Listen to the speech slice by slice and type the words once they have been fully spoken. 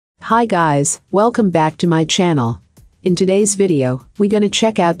Hi guys, welcome back to my channel. In today's video, we're gonna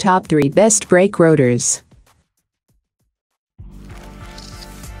check out top 3 best brake rotors.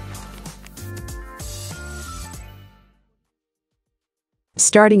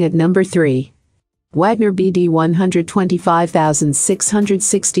 Starting at number 3. Wagner BD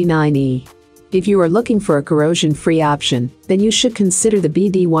 125669E. If you are looking for a corrosion-free option, then you should consider the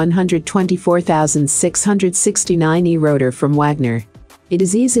BD 124669E rotor from Wagner. It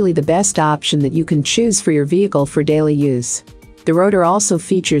is easily the best option that you can choose for your vehicle for daily use. The rotor also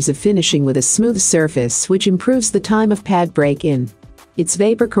features a finishing with a smooth surface which improves the time of pad break-in. Its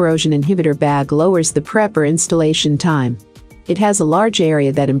vapor corrosion inhibitor bag lowers the prep or installation time. It has a large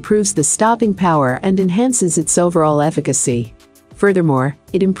area that improves the stopping power and enhances its overall efficacy. Furthermore,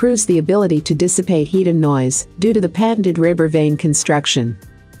 it improves the ability to dissipate heat and noise due to the patented rubber vane construction.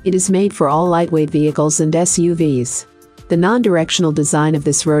 It is made for all lightweight vehicles and SUVs. The non-directional design of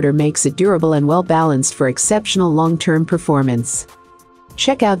this rotor makes it durable and well-balanced for exceptional long-term performance.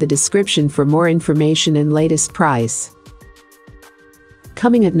 Check out the description for more information and latest price.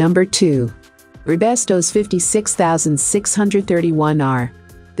 Coming at number 2. Ribesto's 56631R.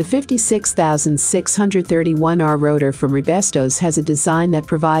 The 56631R rotor from Ribesto's has a design that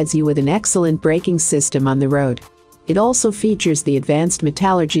provides you with an excellent braking system on the road. It also features the advanced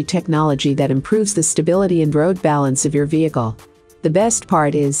metallurgy technology that improves the stability and road balance of your vehicle. The best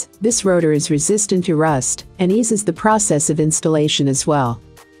part is, this rotor is resistant to rust and eases the process of installation as well.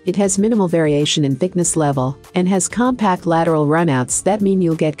 It has minimal variation in thickness level and has compact lateral runouts that mean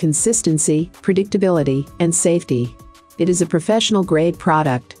you'll get consistency, predictability, and safety. It is a professional-grade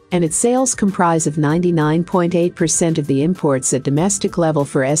product, and its sales comprise of 99.8% of the imports at domestic level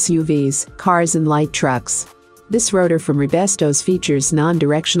for SUVs, cars and light trucks. This rotor from Ribesto's features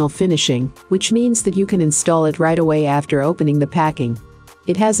non-directional finishing, which means that you can install it right away after opening the packing.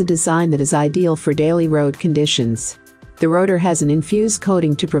 It has a design that is ideal for daily road conditions. The rotor has an infused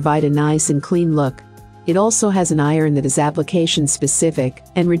coating to provide a nice and clean look. It also has an iron that is application-specific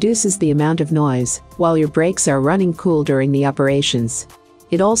and reduces the amount of noise while your brakes are running cool during the operations.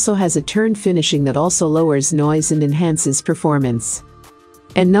 It also has a turned finishing that also lowers noise and enhances performance.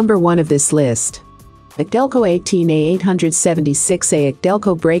 And number 1 of this list. Delco 18A876A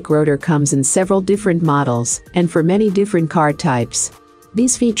Delco brake rotor comes in several different models and for many different car types.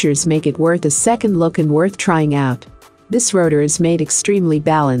 These features make it worth a second look and worth trying out. This rotor is made extremely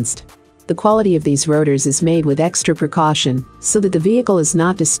balanced. The quality of these rotors is made with extra precaution so that the vehicle is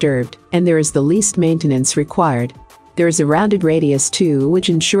not disturbed and there is the least maintenance required. There is a rounded radius too, which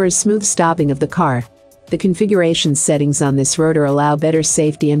ensures smooth stopping of the car. The configuration settings on this rotor allow better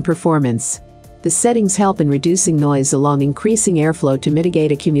safety and performance. The settings help in reducing noise along increasing airflow to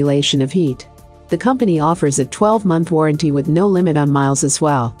mitigate accumulation of heat. The company offers a 12-month warranty with no limit on miles as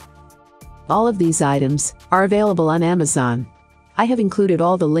well. All of these items are available on Amazon. I have included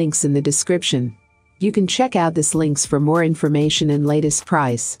all the links in the description. You can check out these links for more information and latest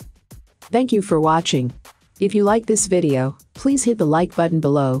price. Thank you for watching. If you like this video, please hit the like button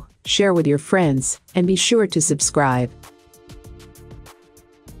below, share with your friends, and be sure to subscribe.